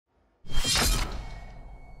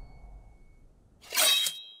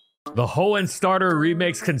The Hoenn starter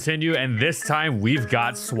remakes continue, and this time we've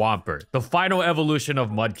got Swampert, the final evolution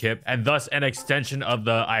of Mudkip, and thus an extension of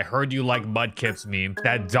the "I heard you like Mudkips" meme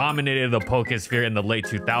that dominated the Pokésphere in the late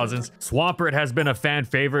 2000s. Swampert has been a fan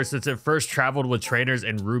favorite since it first traveled with trainers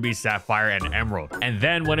in Ruby, Sapphire, and Emerald, and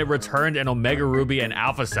then when it returned in Omega Ruby and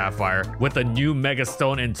Alpha Sapphire with a new Mega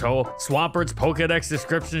Stone in tow, Swampert's Pokédex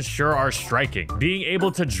descriptions sure are striking. Being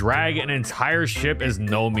able to drag an entire ship is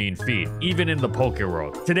no mean feat, even in the Poké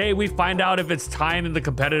world. Today we find out if its time in the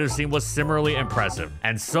competitive scene was similarly impressive.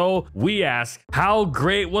 And so we ask, how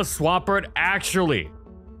great was Swampert actually?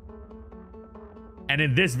 And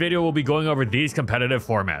in this video, we'll be going over these competitive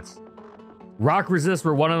formats. Rock resists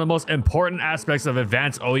were one of the most important aspects of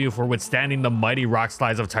advanced OU for withstanding the mighty rock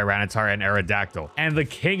slides of Tyranitar and Aerodactyl, and the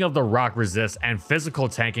king of the rock resist and physical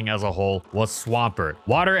tanking as a whole was Swampert.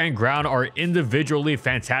 Water and ground are individually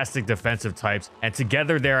fantastic defensive types, and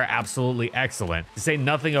together they are absolutely excellent, to say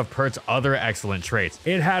nothing of Pert's other excellent traits.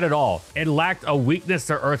 It had it all. It lacked a weakness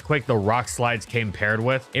to Earthquake the rock slides came paired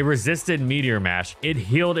with, it resisted Meteor Mash, it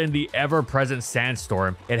healed in the ever-present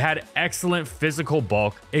Sandstorm, it had excellent physical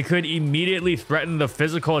bulk, it could immediately threatened the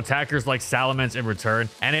physical attackers like Salamence in return,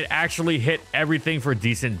 and it actually hit everything for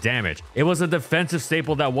decent damage. It was a defensive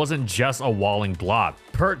staple that wasn't just a walling blob.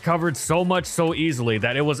 Pert covered so much so easily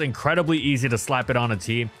that it was incredibly easy to slap it on a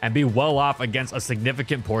team and be well off against a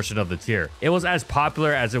significant portion of the tier. It was as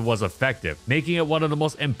popular as it was effective, making it one of the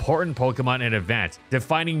most important Pokemon in Advance,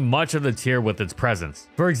 defining much of the tier with its presence.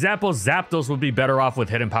 For example, Zapdos would be better off with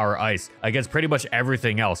Hidden Power Ice against pretty much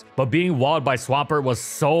everything else, but being walled by Swampert was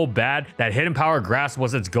so bad that Hidden Power Grass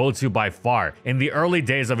was its go-to by far. In the early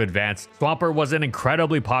days of Advance, Swampert was an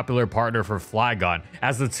incredibly popular partner for Flygon,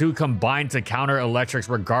 as the two combined to counter Electrics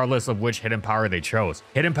regardless of which hidden power they chose.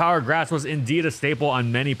 Hidden Power Grass was indeed a staple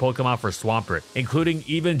on many Pokemon for Swampert, including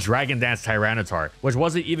even Dragon Dance Tyranitar, which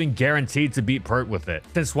wasn't even guaranteed to beat Pert with it,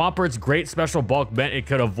 since Swampert's great special bulk meant it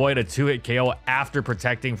could avoid a 2-hit KO after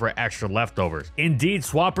protecting for extra leftovers. Indeed,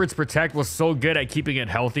 Swampert's Protect was so good at keeping it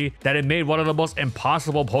healthy that it made one of the most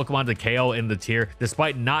impossible Pokemon to KO in the tier,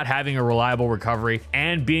 despite not having a reliable recovery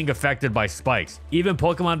and being affected by spikes. Even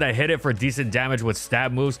Pokemon that hit it for decent damage with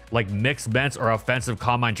stab moves like Mixed Ments or offensive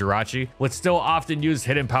Calm Mind Jirachi would still often use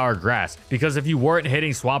Hidden Power Grass, because if you weren't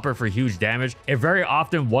hitting Swampert for huge damage, it very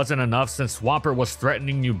often wasn't enough since Swampert was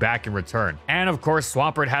threatening you back in return. And of course,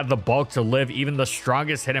 Swampert had the bulk to live even the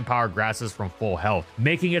strongest Hidden Power Grasses from full health,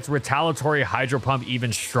 making its retaliatory Hydro Pump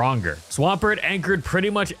even stronger. Swampert anchored pretty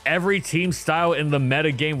much every team style in the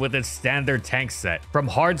metagame with its standard tank set, from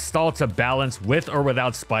hard stall to balance with or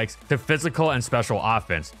without spikes to physical and special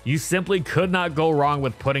offense. You simply could not go wrong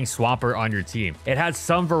with putting Swampert on your team. It had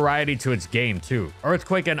some variety to its game too.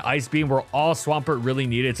 Earthquake and Ice Beam were all Swampert really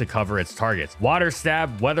needed to cover its targets. Water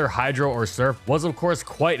Stab, whether Hydro or Surf, was of course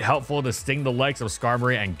quite helpful to sting the likes of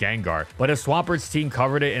Skarmory and Gengar, but if Swampert's team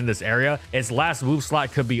covered it in this area, its last move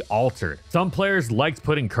slot could be altered. Some players liked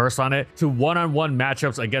putting Curse on it to one-on-one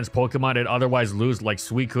matchups against Pokemon it otherwise lose like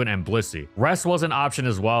Suicune and Blissey. Rest was an option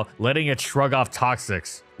as well, letting it shrug off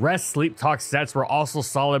Toxics. Rest Sleep Talk sets were also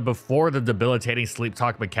solid before the debilitating Sleep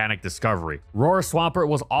Talk mechanic discovery. Roar Swampert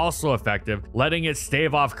was also effective, letting it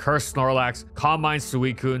stave off Curse Snorlax, Calm Mind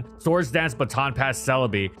Suicune, Swords Dance Baton Pass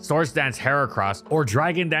Celebi, Swords Dance Heracross, or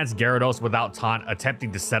Dragon Dance Gyarados without taunt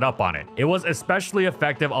attempting to set up on it. It was especially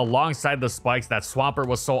effective alongside the spikes that Swampert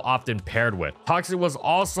was so often paired with. Toxic was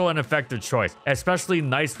also an effective choice, especially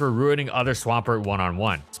nice for ruining other Swampert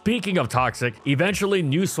one-on-one. Speaking of Toxic, eventually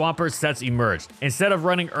new Swampert sets emerged. Instead of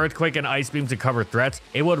running Earthquake and Ice Beam to cover threats,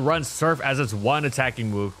 it would run Surf as its one attacking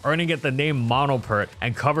move, earning it the name Monopert,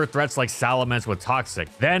 and cover threats like Salamence with Toxic.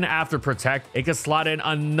 Then after Protect, it could slot in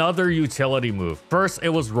another utility move. First it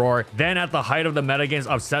was Roar, then at the height of the metagame's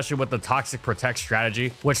obsession with the Toxic Protect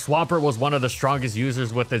strategy, which Swampert was one of the strongest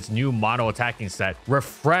users with its new mono attacking set,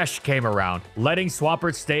 Refresh came around, letting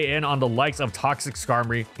Swampert stay in on the likes of Toxic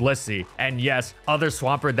Skarmory, Blissey, and yes, other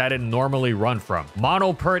Swampert that it normally run from.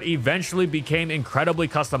 Monopert eventually became incredibly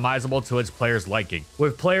customizable to its players' liking,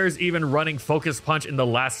 with players even running Focus Punch in the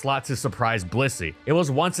last slot to surprise Blissey. It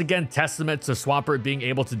was once again testament to Swampert being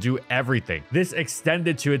able to do everything. This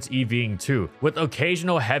extended to its EVing too, with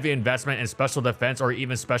occasional heavy investment in special defense or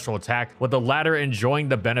even special attack, with the latter enjoying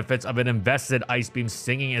the benefits of an invested Ice Beam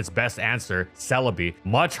singing its best answer, Celebi,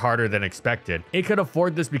 much harder than expected. It could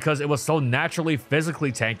afford this because it was so naturally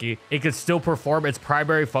physically tanky, it could still perform its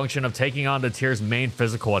primary function of taking on the tier's main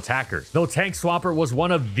physical attackers. Though Tank Swampert was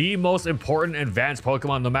one of the most important advanced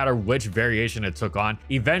Pokemon no matter which variation it took on.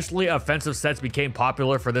 Eventually, offensive sets became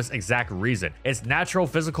popular for this exact reason. Its natural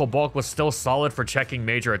physical bulk was still solid for checking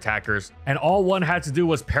major attackers, and all one had to do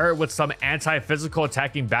was pair it with some anti-physical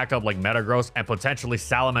attacking backup like Metagross and potentially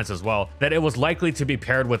Salamence as well, that it was likely to be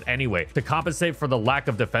paired with anyway, to compensate for the lack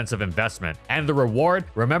of defensive investment. And the reward?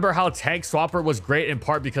 Remember how Tank Swampert was great in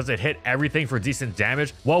part because it hit everything for decent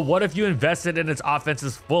damage? Well, what if you invested in its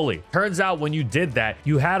offenses fully? Turns out when you did that,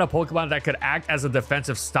 you had a Pokemon that could act as a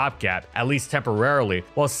defensive stopgap, at least temporarily,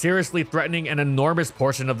 while seriously threatening an enormous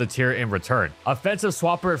portion of the tier in return. Offensive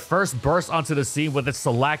Swampert first burst onto the scene with its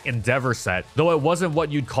Select Endeavor set, though it wasn't what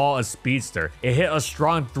you'd call a speedster. It hit a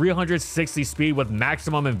strong 360 speed with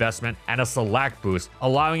maximum investment and a Select boost,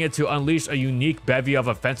 allowing it to unleash a unique bevy of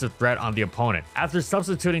offensive threat on the opponent. After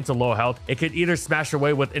substituting to low health, it could either smash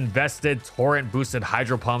away with invested Torrent boosted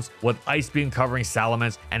Hydro Pumps with Ice Beam covering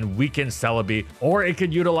Salamence and weaken Celebi, or it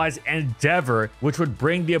could utilize Endeavor, which would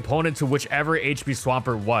bring the opponent to whichever HP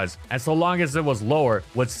Swampert was, and so long as it was lower,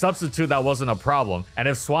 with Substitute that wasn't a problem, and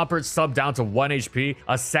if Swampert subbed down to 1 HP,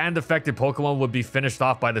 a sand affected Pokemon would be finished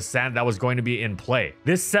off by the sand that was going to be in play.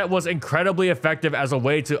 This set was incredibly effective as a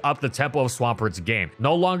way to up the tempo of Swampert's game,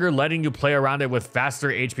 no longer letting you play around it with faster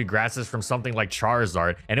HP grasses from something like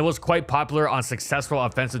Charizard, and it was quite popular on successful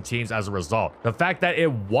offensive teams as a result. The fact that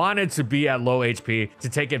it wanted to be at low HP to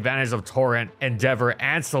take advantage of Torrent, Endeavor,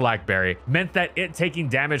 and Select Berry meant that it taking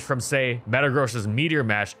damage from, say, Metagross's Meteor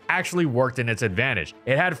Mash actually worked in its advantage.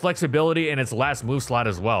 It had flexibility in its last move slot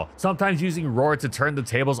as well, sometimes using Roar to turn the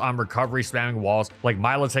tables on recovery spamming walls like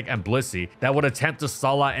Milotic and Blissey that would attempt to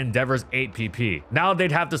stall out Endeavor's 8 PP. Now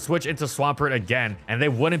they'd have to switch into Swampert again, and they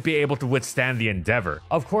wouldn't be able to withstand the Endeavor.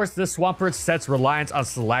 Of course, this Swampert set's reliance on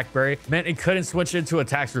Select Berry meant it couldn't switch into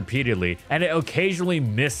attacks repeatedly, and it occasionally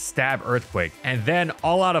missed Stab Earthquake, and then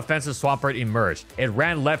all-out offensive Swampert emerged. It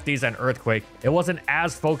ran lefties and Earthquake. It wasn't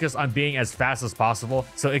as focused on being as fast as possible,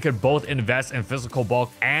 so it could both invest in physical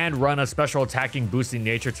bulk and run a special attacking boosting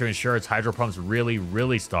nature to ensure its Hydro Pumps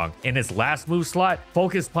really stung. In its last move slot,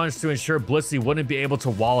 Focus Punch to ensure Blissey wouldn't be able to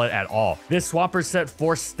wall it at all. This Swampert set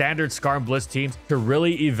forced standard Scar and Bliss teams to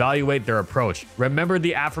really evaluate their approach. Remember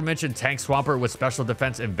the aforementioned Tank Swampert with special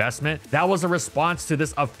defense investment? That was a response to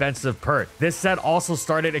this offensive pert. This set also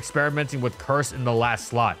started experimenting with Curse in the last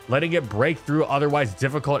slot, letting it break through otherwise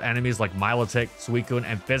difficult enemies like Milotic, Suicune,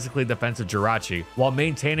 and physically defensive Jirachi, while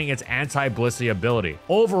maintaining its anti-Blissey ability.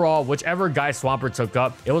 Overall, whichever guy Swampert took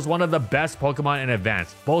up, it was one of the best Pokemon in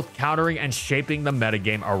Advance, both countering and shaping the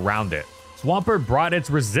metagame around it. Swampert brought its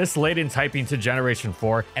resist-laden typing to Generation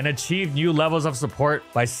 4 and achieved new levels of support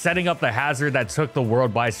by setting up the hazard that took the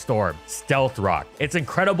world by storm, Stealth Rock. Its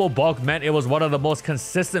incredible bulk meant it was one of the most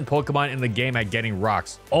consistent Pokemon in the game at getting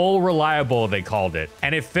rocks. Oh, reliable, they called it.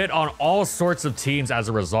 And it fit on all sorts of teams as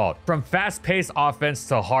a result. From fast-paced offense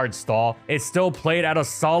to hard stall, it still played at a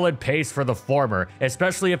solid pace for the former,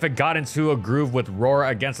 especially if it got into a groove with Roar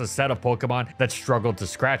against a set of Pokemon that struggled to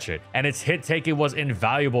scratch it. And its hit-taking was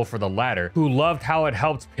invaluable for the latter, who loved how it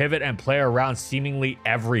helped pivot and play around seemingly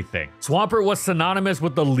everything. Swampert was synonymous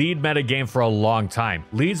with the lead metagame for a long time.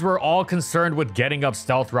 Leads were all concerned with getting up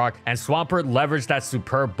Stealth Rock, and Swampert leveraged that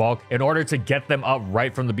superb bulk in order to get them up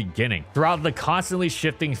right from the beginning. Throughout the constantly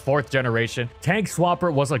shifting 4th generation, Tank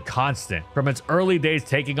Swampert was a constant, from its early days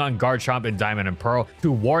taking on Garchomp in Diamond and Pearl,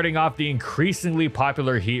 to warding off the increasingly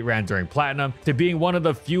popular Heatran during Platinum, to being one of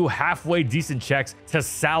the few halfway decent checks to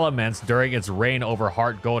Salamence during its reign over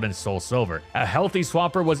Heart Gold and Soul Silver. A healthy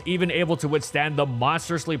Swampert was even able to withstand the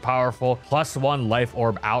monstrously powerful +1 Life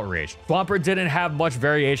Orb Outrage. Swampert didn't have much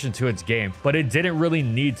variation to its game, but it didn't really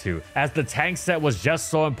need to, as the tank set was just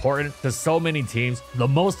so important to so many teams. The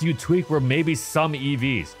most you tweak were maybe some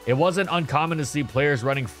EVs. It wasn't uncommon to see players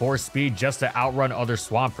running 4 speed just to outrun other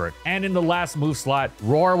Swampert. And in the last move slot,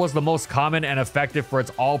 Roar was the most common and effective for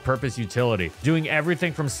its all-purpose utility, doing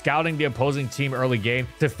everything from scouting the opposing team early game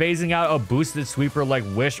to phasing out a boosted sweeper like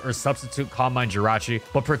Wish or substitute Calm Mind Jirachi,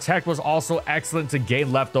 but Protect was also excellent to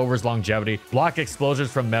gain leftovers longevity, block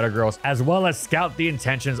explosions from Metagross, as well as scout the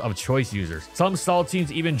intentions of choice users. Some stall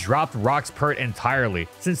teams even dropped Rock's Pert entirely,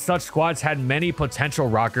 since such squads had many potential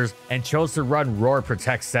rockers and chose to run Roar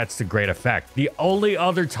Protect sets to great effect. The only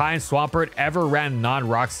other time Swampert ever ran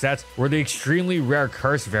non-rock sets were the extremely rare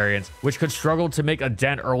Curse variants, which could struggle to make a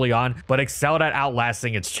dent early on, but excelled at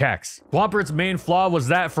outlasting its checks. Swampert's main flaw was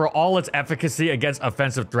that for all its efficacy against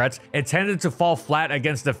offensive threats, it it tended to fall flat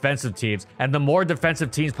against defensive teams, and the more defensive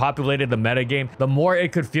teams populated the metagame, the more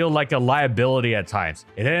it could feel like a liability at times.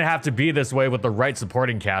 It didn't have to be this way with the right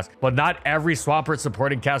supporting cast, but not every Swampert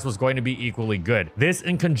supporting cast was going to be equally good. This,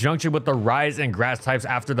 in conjunction with the rise in grass types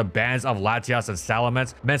after the bans of Latias and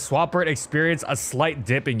Salamence, meant Swampert experienced a slight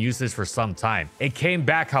dip in usage for some time. It came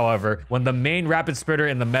back, however, when the main rapid spitter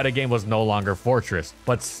in the metagame was no longer Fortress,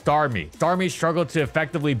 but Starmie. Starmie struggled to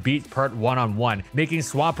effectively beat Pert one-on-one, making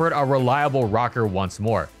Swampert a reliable rocker once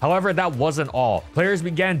more. However, that wasn't all. Players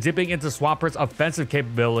began dipping into Swampert's offensive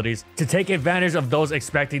capabilities to take advantage of those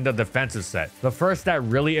expecting the defensive set. The first that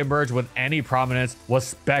really emerged with any prominence was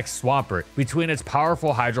Spec Swampert. Between its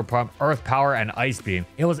powerful Hydro Pump, Earth Power, and Ice Beam,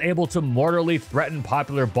 it was able to mortally threaten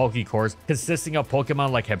popular bulky cores consisting of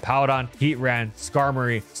Pokemon like Hippowdon, Heatran,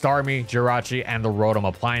 Skarmory, Starmie, Jirachi, and the Rotom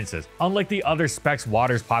appliances. Unlike the other Specs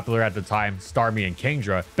waters popular at the time, Starmie and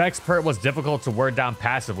Kingdra, Specs Pert was difficult to wear down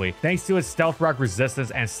passively thanks to its Stealth Rock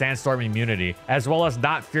resistance and Sandstorm immunity, as well as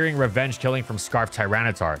not fearing revenge killing from Scarf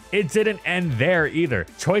Tyranitar. It didn't end there either.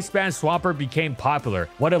 Choice Band Swampert became popular.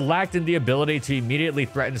 What it lacked in the ability to immediately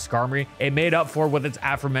threaten Skarmory, it made up for with its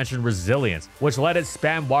aforementioned resilience, which let it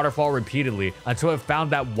spam Waterfall repeatedly until it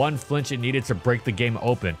found that one flinch it needed to break the game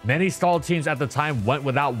open. Many stalled teams at the time went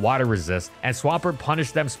without water resist, and Swampert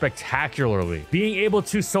punished them spectacularly. Being able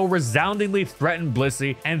to so resoundingly threaten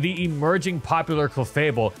Blissey and the emerging popular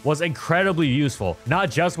Clefable was incredibly useful, not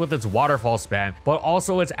just with its Waterfall spam, but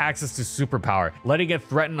also its access to Superpower, letting it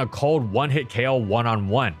threaten a cold one-hit KO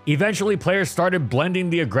one-on-one. Eventually, players started blending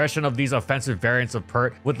the aggression of these offensive variants of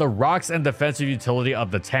Pert with the rocks and defensive utility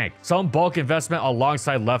of the tank. Some bulk investment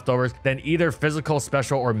alongside leftovers, then either physical,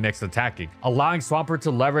 special, or mixed attacking, allowing Swampert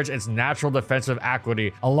to leverage its natural defensive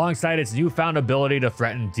equity alongside its newfound ability to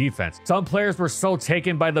threaten defense. Some players were so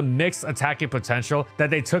taken by the mixed attacking potential that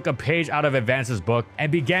they took a page out of Advance's book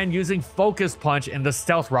and began using Focus Punch in the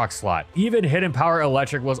Stealth Rock slot. Even Hidden Power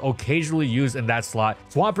Electric was occasionally used in that slot.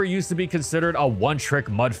 Swampert used to be considered a one-trick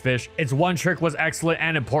mudfish. Its one trick was excellent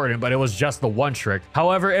and important, but it was just the one trick.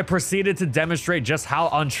 However, it proceeded to demonstrate just how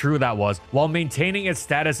untrue that was, while maintaining its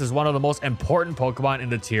status as one of the most important Pokemon in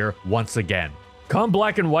the tier once again. Come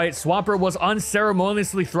Black and White, Swampert was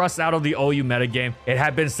unceremoniously thrust out of the OU metagame it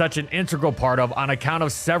had been such an integral part of on account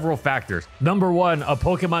of several factors. Number 1, a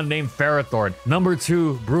Pokemon named Ferrothorn. Number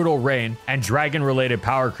 2, Brutal Rain and dragon-related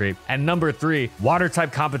power creep. And number 3,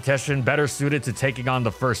 water-type competition better suited to taking on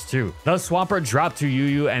the first two. Thus, Swampert dropped to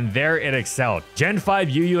UU and there it excelled. Gen 5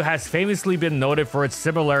 UU has famously been noted for its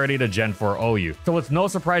similarity to Gen 4 OU, so it's no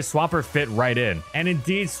surprise Swampert fit right in. And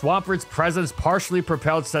indeed, Swampert's presence partially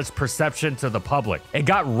propelled such perception to the public. It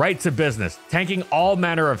got right to business, tanking all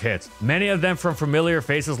manner of hits, many of them from familiar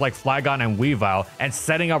faces like Flygon and Weavile, and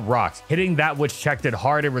setting up rocks, hitting that which checked it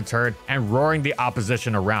hard in return, and roaring the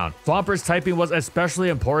opposition around. Swampert's typing was especially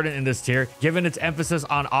important in this tier, given its emphasis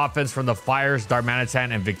on offense from the Fires,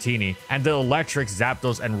 Darmanitan, and Victini, and the Electrics,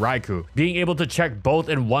 Zapdos, and Raikou. Being able to check both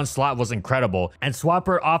in one slot was incredible, and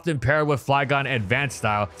Swampert often paired with Flygon Advanced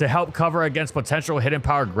Style to help cover against potential Hidden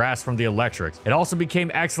Power Grass from the Electrics. It also became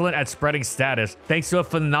excellent at spreading status, thanks to a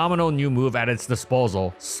phenomenal new move at its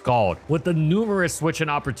disposal, Scald. With the numerous switch-in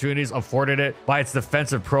opportunities afforded it by its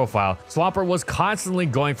defensive profile, Swampert was constantly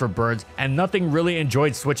going for burns, and nothing really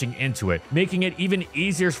enjoyed switching into it, making it even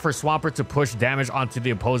easier for Swampert to push damage onto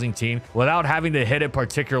the opposing team without having to hit it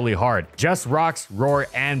particularly hard. Just rocks, roar,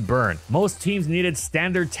 and burn. Most teams needed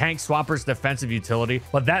standard tank Swampert's defensive utility,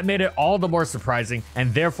 but that made it all the more surprising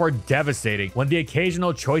and therefore devastating when the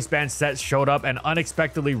occasional choice band set showed up and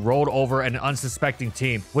unexpectedly rolled over an unsuspecting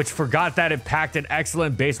team, which forgot that it packed an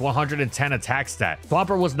excellent base 110 attack stat.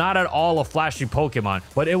 Swampert was not at all a flashy Pokemon,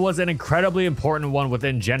 but it was an incredibly important one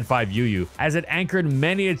within Gen 5 UU, as it anchored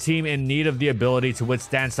many a team in need of the ability to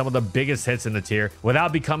withstand some of the biggest hits in the tier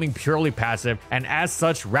without becoming purely passive, and as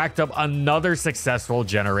such racked up another successful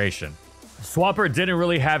generation. Swampert didn't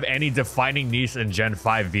really have any defining niche in Gen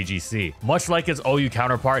 5 VGC. Much like its OU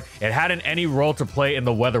counterpart, it hadn't any role to play in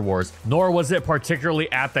the Weather Wars, nor was it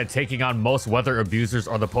particularly apt at taking on most weather abusers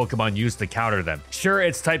or the Pokemon used to counter them. Sure,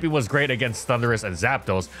 its typing was great against Thundurus and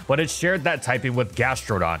Zapdos, but it shared that typing with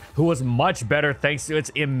Gastrodon, who was much better thanks to its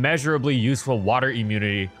immeasurably useful water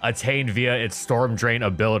immunity attained via its Storm Drain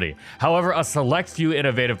ability. However, a select few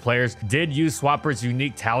innovative players did use Swampert's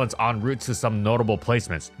unique talents en route to some notable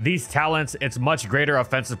placements. These talents balance its much greater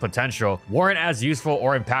offensive potential, weren't as useful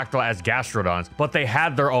or impactful as Gastrodons, but they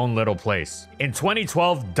had their own little place. In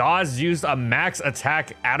 2012, Dawes used a max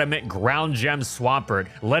attack adamant ground gem Swampert,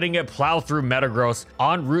 letting it plow through Metagross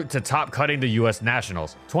en route to top cutting the US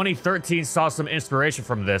Nationals. 2013 saw some inspiration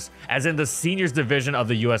from this, as in the seniors division of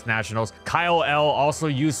the US Nationals, Kyle L also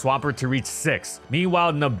used Swampert to reach 6th.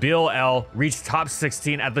 Meanwhile, Nabil L reached top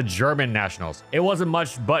 16 at the German Nationals. It wasn't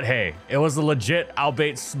much, but hey, it was a legit,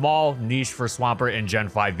 albeit small, niche for Swampert in Gen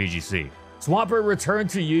 5 VGC. Swampert returned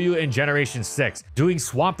to UU in Generation 6, doing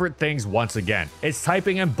Swampert things once again. Its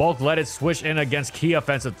typing and bulk let it switch in against key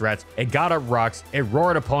offensive threats, it got up rocks, it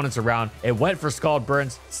roared opponents around, it went for Scald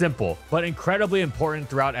Burns. Simple, but incredibly important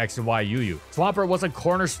throughout X and Y UU. Swampert was a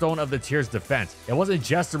cornerstone of the tier's defense. It wasn't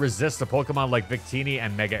just to resist a Pokemon like Victini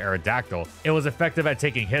and Mega Aerodactyl, it was effective at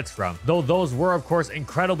taking hits from, though those were of course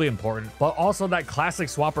incredibly important, but also that classic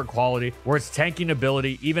Swampert quality where its tanking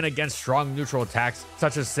ability, even against strong neutral attacks,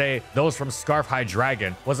 such as say those from Scarf High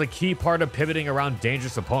Dragon, was a key part of pivoting around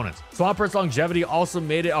dangerous opponents. Swampert's longevity also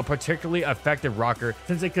made it a particularly effective rocker,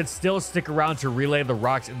 since it could still stick around to relay the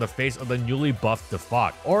rocks in the face of the newly buffed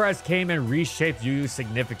Defog. Auras came and reshaped UU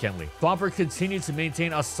significantly. Swampert continued to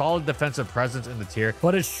maintain a solid defensive presence in the tier,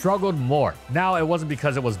 but it struggled more. Now, it wasn't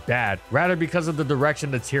because it was bad, rather because of the direction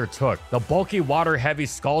the tier took. The bulky water-heavy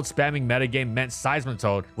Scald spamming metagame meant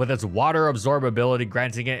Seismitoad, with its water absorb ability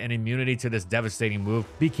granting it an immunity to this devastating move,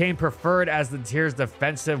 became preferred as the tier's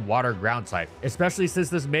defensive water ground type, especially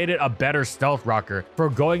since this made it a better stealth rocker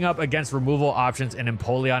for going up against removal options in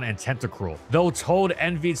Empoleon and Tentacruel. Though Toad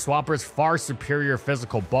envied Swampert's far superior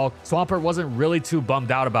physical bulk, Swampert wasn't really too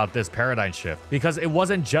bummed out about this paradigm shift, because it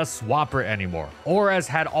wasn't just Swampert anymore. Auras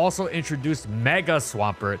had also introduced Mega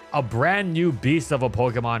Swampert, a brand new beast of a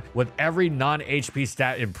Pokemon with every non-HP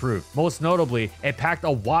stat improved. Most notably, it packed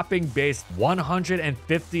a whopping base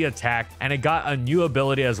 150 attack, and it got a new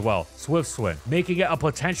ability as well, Swift Swim, making it a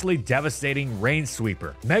potentially devastating rain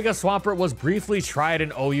sweeper. Mega Swampert was briefly tried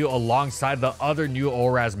in OU alongside the other new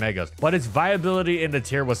Auras Megas, but its viability in the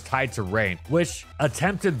tier was tied to rain, which,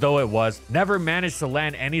 attempted though it was, never managed to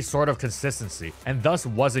land any sort of consistency, and thus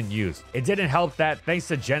wasn't used. It didn't help that, thanks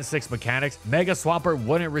to Gen 6 mechanics, Mega Swampert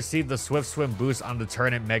wouldn't receive the Swift Swim boost on the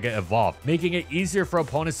turn it Mega evolved, making it easier for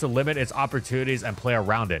opponents to limit its opportunities and play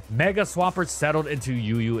around it. Mega Swampert settled into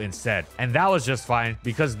UU instead, and that was just fine,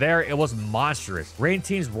 because there it was monstrous. Rain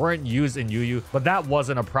teams weren't used in UU, but that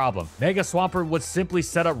wasn't a problem. Mega Swampert would simply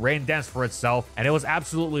set up Rain Dance for itself, and it was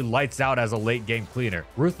absolutely lights out as a late game cleaner,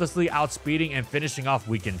 ruthlessly outspeeding and finishing off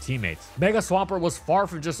weakened teammates. Mega Swampert was far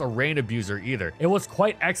from just a rain abuser either. It was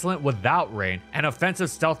quite excellent without rain, and offensive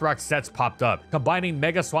Stealth Rock sets popped up, combining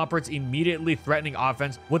Mega Swampert's immediately threatening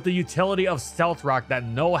offense with the utility of Stealth Rock that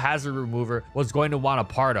no hazard remover was going to want a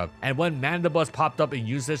part of. And when Mandibuzz popped up in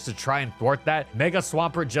usage to try and thwart that, Mega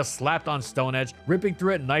Swampert just slapped on Stone Edge, ripping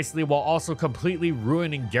through it nicely while also completely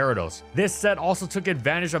ruining Gyarados. This set also took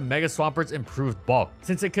advantage of Mega Swampert's improved bulk,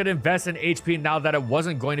 since it could invest in HP now that it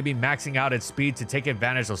wasn't going to be maxing out its speed to take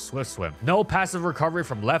advantage of Swift Swim. No passive recovery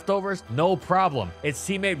from leftovers? No problem. Its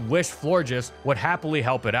teammate Wish Florges would happily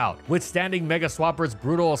help it out. Withstanding Mega Swampert's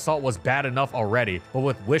brutal assault was bad enough already, but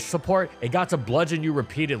with Wish support, it got to bludgeon you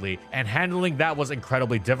repeatedly, and handling that was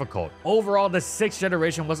incredibly difficult. Overall, the 6th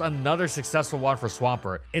generation was another successful one for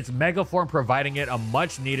Swampert, its Mega form providing it a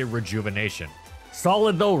much needed rejuvenation.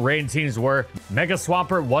 Solid though rain teams were, Mega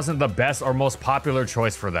Swampert wasn't the best or most popular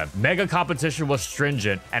choice for them. Mega competition was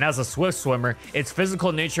stringent, and as a swift swimmer, its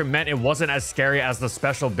physical nature meant it wasn't as scary as the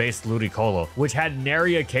special-based Ludicolo, which had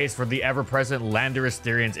nary a case for the ever-present Landorus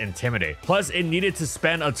Therian's Intimidate. Plus, it needed to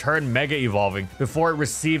spend a turn Mega Evolving before it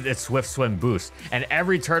received its Swift Swim boost, and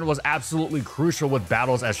every turn was absolutely crucial with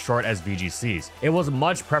battles as short as VGCs. It was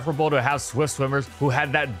much preferable to have Swift Swimmers who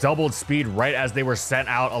had that doubled speed right as they were sent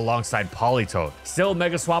out alongside Politoed. Still,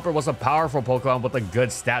 Mega Swampert was a powerful Pokemon with a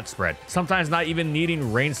good stat spread, sometimes not even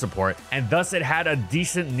needing rain support, and thus it had a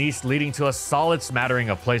decent niche leading to a solid smattering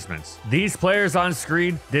of placements. These players on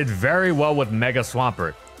screen did very well with Mega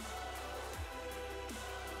Swampert.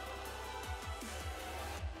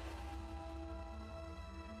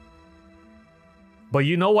 But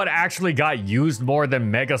you know what actually got used more than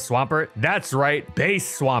Mega Swampert? That's right,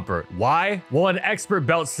 Base Swampert. Why? Well, an expert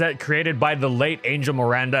belt set created by the late Angel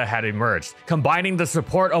Miranda had emerged, combining the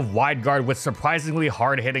support of Wide Guard with surprisingly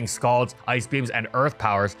hard-hitting Scalds, Ice Beams, and Earth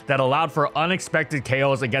powers that allowed for unexpected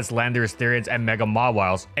KOs against Landorus Therians and Mega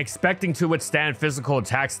Mawwiles, expecting to withstand physical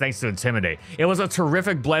attacks thanks to Intimidate. It was a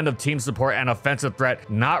terrific blend of team support and offensive threat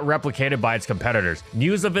not replicated by its competitors.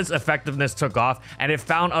 News of its effectiveness took off, and it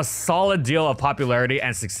found a solid deal of popularity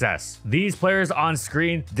and success. These players on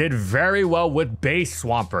screen did very well with Base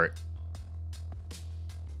Swampert.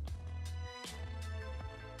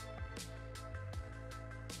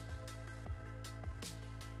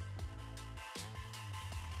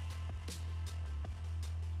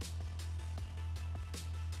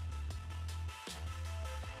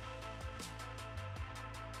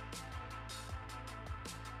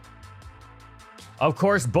 Of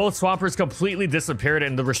course, both Swamperts completely disappeared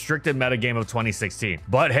in the restricted metagame of 2016.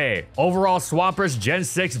 But hey, overall Swampert's Gen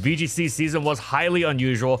 6 VGC season was highly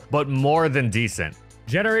unusual, but more than decent.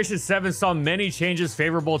 Generation 7 saw many changes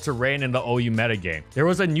favorable to Rain in the OU metagame. There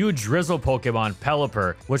was a new Drizzle Pokemon,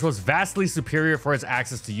 Pelipper, which was vastly superior for its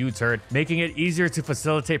access to U-turn, making it easier to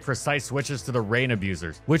facilitate precise switches to the Rain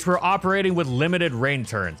abusers, which were operating with limited Rain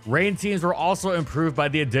turns. Rain teams were also improved by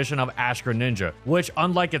the addition of Ash Greninja, which,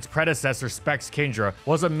 unlike its predecessor Specs Kingdra,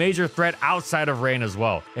 was a major threat outside of Rain as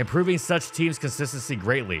well, improving such teams' consistency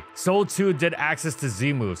greatly. So too did access to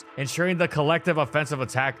Z moves, ensuring the collective offensive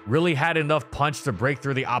attack really had enough punch to break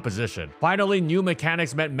through the opposition. Finally, new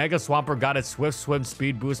mechanics meant Mega Swampert got its Swift Swim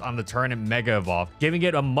speed boost on the turn and Mega Evolve, giving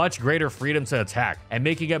it a much greater freedom to attack and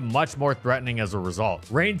making it much more threatening as a result.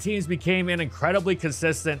 Rain teams became an incredibly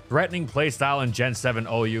consistent, threatening playstyle in Gen 7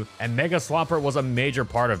 OU, and Mega Swampert was a major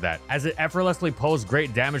part of that, as it effortlessly posed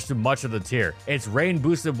great damage to much of the tier. Its rain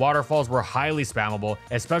boosted waterfalls were highly spammable,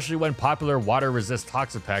 especially when popular water resist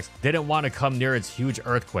Toxapex didn't want to come near its huge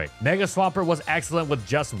Earthquake. Mega Swampert was excellent with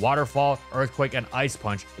just Waterfall, Earthquake, and Ice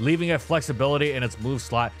Punch, leaving a flexibility in its move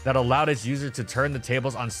slot that allowed its user to turn the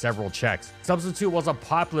tables on several checks. Substitute was a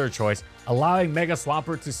popular choice, allowing Mega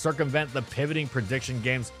Swampert to circumvent the pivoting prediction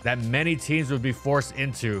games that many teams would be forced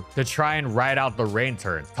into to try and ride out the Rain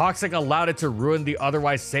turn. Toxic allowed it to ruin the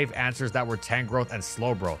otherwise safe answers that were Tangrowth and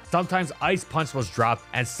Slowbro. Sometimes Ice Punch was dropped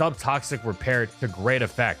and Sub-Toxic were paired to great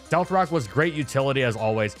effect. Stealth Rock was great utility as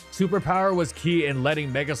always. Superpower was key in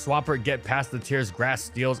letting Mega Swampert get past the tiers Grass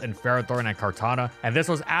Steels and Ferrothorn and Kartana, and this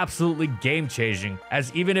was absolutely game-changing,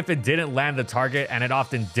 as even if it didn't land the target, and it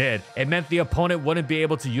often did, it meant the opponent wouldn't be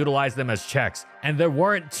able to utilize them as checks, and there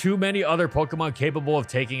weren't too many other Pokemon capable of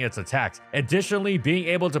taking its attacks. Additionally, being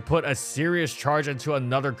able to put a serious charge into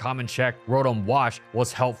another common check, Rotom Wash,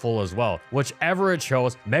 was helpful as well. Whichever it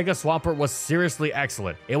chose, Mega Swampert was seriously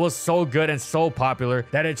excellent. It was so good and so popular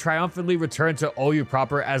that it triumphantly returned to OU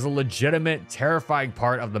proper as a legitimate, terrifying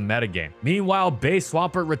part of the metagame. Meanwhile, Base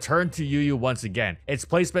Swampert returned to UU once again, its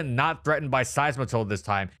placement not threatened by Seismitoad this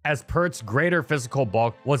time, as Pert's greater physical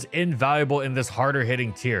bulk was invaluable in this harder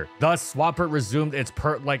hitting tier. Thus, Swampert resumed its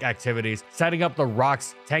Pert-like activities, setting up the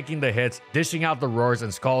rocks, tanking the hits, dishing out the roars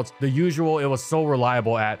and scalds, the usual it was so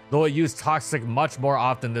reliable at, though it used Toxic much more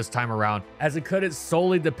often this time around, as it couldn't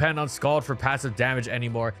solely depend on Scald for passive damage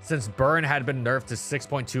anymore since Burn had been nerfed to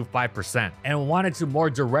 6.25% and wanted to more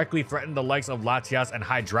directly threaten the likes of Latias and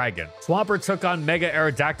Hydreigon. Swampert took on Mega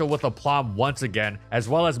Aerodactyl with aplomb once again, as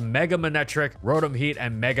well as Mega Manectric, Rotom Heat,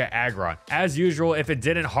 and Mega Aggron. As usual, if it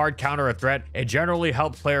didn't hard counter a threat, it generally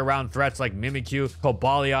helped play around threats like Mimikyu,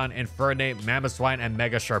 Cobalion, Infernape, Mamoswine, and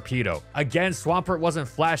Mega Sharpedo. Again, Swampert wasn't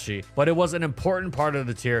flashy, but it was an important part of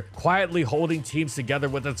the tier, quietly holding teams together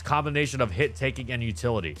with its combination of hit taking and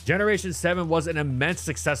utility. Generation 7 was an immense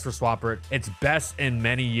success for Swampert, its best in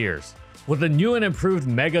many years. With the new and improved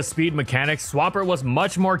Mega Speed mechanics, Swampert was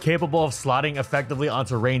much more capable of slotting effectively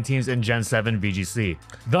onto Rain teams in Gen 7 VGC.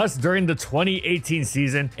 Thus, during the 2018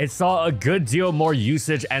 season, it saw a good deal more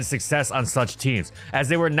usage and success on such teams, as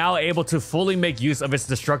they were now able to fully make use of its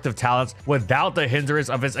destructive talents without the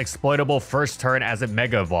hindrance of its exploitable first turn as it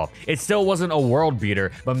Mega Evolved. It still wasn't a world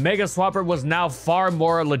beater, but Mega Swampert was now far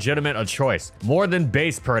more legitimate a choice, more than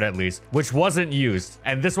Base Pert at least, which wasn't used,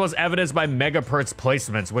 and this was evidenced by Mega Pert's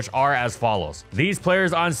placements, which are as follows. These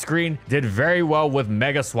players on screen did very well with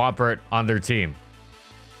Mega Swampert on their team.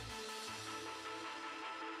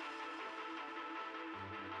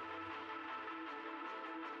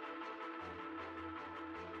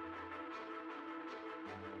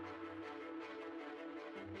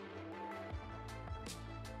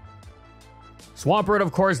 Swampert,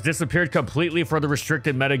 of course, disappeared completely for the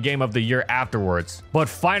restricted metagame of the year afterwards, but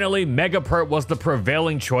finally, Megapert was the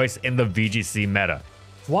prevailing choice in the VGC meta.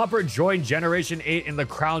 Swampert joined Generation 8 in the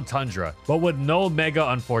Crown Tundra, but with no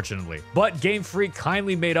Mega unfortunately. But Game Freak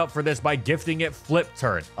kindly made up for this by gifting it Flip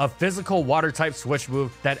Turn, a physical water-type switch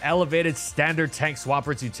move that elevated standard tank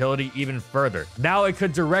Swampert's utility even further. Now it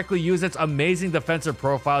could directly use its amazing defensive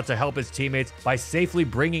profile to help its teammates by safely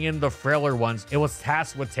bringing in the frailer ones it was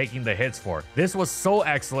tasked with taking the hits for. This was so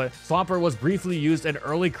excellent, Swampert was briefly used in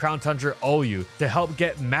early Crown Tundra OU to help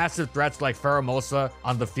get massive threats like Pheromosa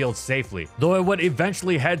on the field safely, though it would eventually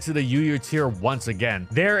eventually head to the UU tier once again.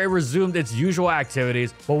 There it resumed its usual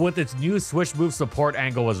activities, but with its new switch move support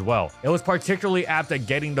angle as well. It was particularly apt at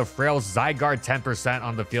getting the frail Zygarde 10%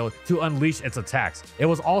 on the field to unleash its attacks. It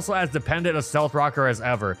was also as dependent a Stealth Rocker as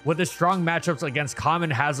ever, with its strong matchups against common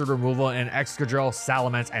hazard removal in Excadrill,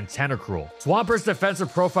 Salamence, and Tentacruel. Swampert's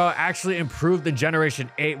defensive profile actually improved in Generation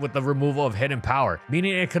 8 with the removal of Hidden Power,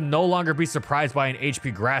 meaning it can no longer be surprised by an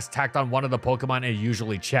HP Grass tacked on one of the Pokemon it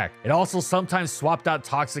usually checked. It also sometimes swapped out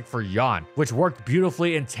Toxic for Yawn, which worked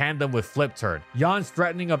beautifully in tandem with Flip Turn. Yawn's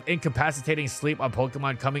threatening of incapacitating sleep on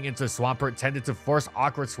Pokemon coming into Swampert tended to force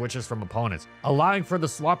awkward switches from opponents, allowing for the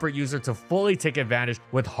Swampert user to fully take advantage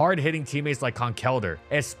with hard-hitting teammates like Conkeldurr,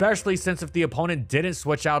 especially since if the opponent didn't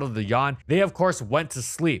switch out of the Yawn, they of course went to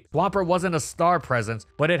sleep. Swampert wasn't a star presence,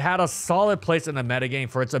 but it had a solid place in the metagame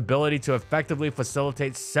for its ability to effectively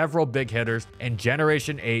facilitate several big hitters in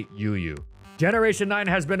Generation 8 UU. Generation 9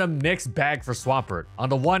 has been a mixed bag for Swampert. On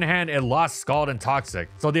the one hand, it lost Scald and Toxic,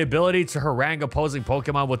 so the ability to harangue opposing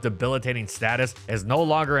Pokemon with debilitating status is no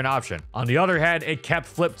longer an option. On the other hand, it kept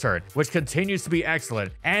Flip Turn, which continues to be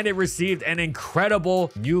excellent, and it received an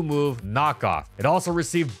incredible new move, Knockoff. It also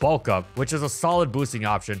received Bulk Up, which is a solid boosting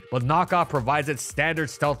option, but Knockoff provides its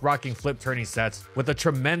standard stealth rocking flip turning sets with a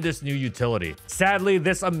tremendous new utility. Sadly,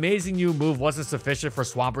 this amazing new move wasn't sufficient for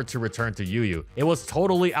Swampert to return to UU. It was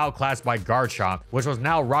totally outclassed by Garchomp, which was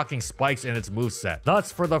now rocking spikes in its moveset.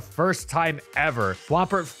 Thus, for the first time ever,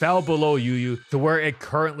 Swampert fell below UU to where it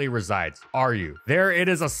currently resides, RU. There it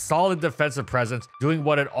is a solid defensive presence doing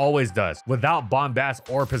what it always does, without bombast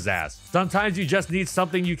or pizzazz. Sometimes you just need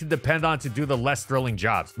something you can depend on to do the less thrilling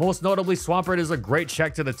jobs. Most notably, Swampert is a great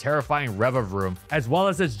check to the terrifying Revavroom, as well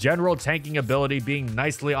as its general tanking ability being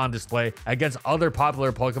nicely on display against other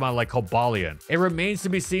popular Pokemon like Cobalion. It remains to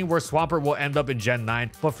be seen where Swampert will end up in Gen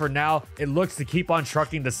 9, but for now, it looks to keep on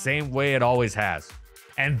trucking the same way it always has.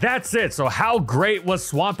 And that's it. So how great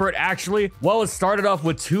was Swampert actually? Well, it started off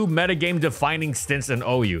with 2 metagame defining stints in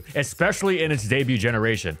OU, especially in its debut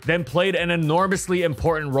generation, then played an enormously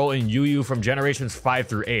important role in UU from generations 5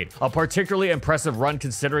 through 8, a particularly impressive run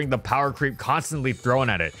considering the power creep constantly thrown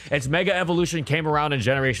at it. Its Mega Evolution came around in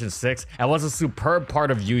generation 6 and was a superb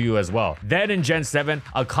part of UU as well. Then in Gen 7,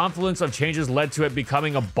 a confluence of changes led to it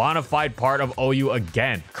becoming a bona fide part of OU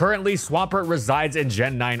again. Currently, Swampert resides in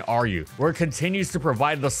Gen 9 RU, where it continues to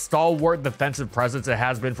provide the stalwart defensive presence it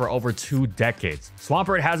has been for over 2 decades.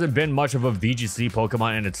 Swampert hasn't been much of a VGC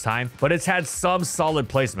Pokemon in its time, but it's had some solid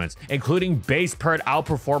placements, including Base Pert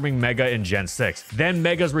outperforming Mega in Gen 6, then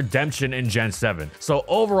Mega's Redemption in Gen 7. So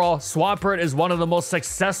overall, Swampert is one of the most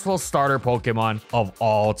successful starter Pokemon of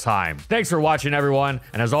all time. Thanks for watching, everyone,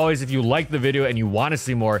 and as always, if you liked the video and you want to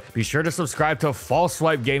see more, be sure to subscribe to False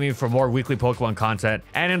Swipe Gaming for more weekly Pokemon content.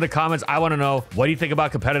 And in the comments, I want to know, what do you think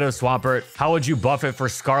about competitive Swampert? How would you buff it for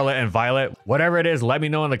Scarlet and Violet? Whatever it is, let me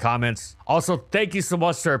know in the comments. Also, thank you so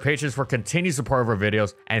much to our patrons for continued support of our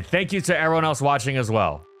videos, and thank you to everyone else watching as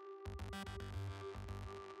well.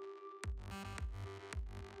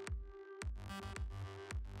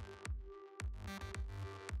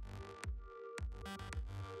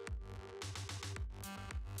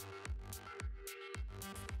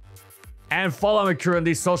 And follow my crew on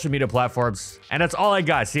these social media platforms. And that's all I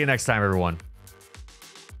got. See you next time, everyone.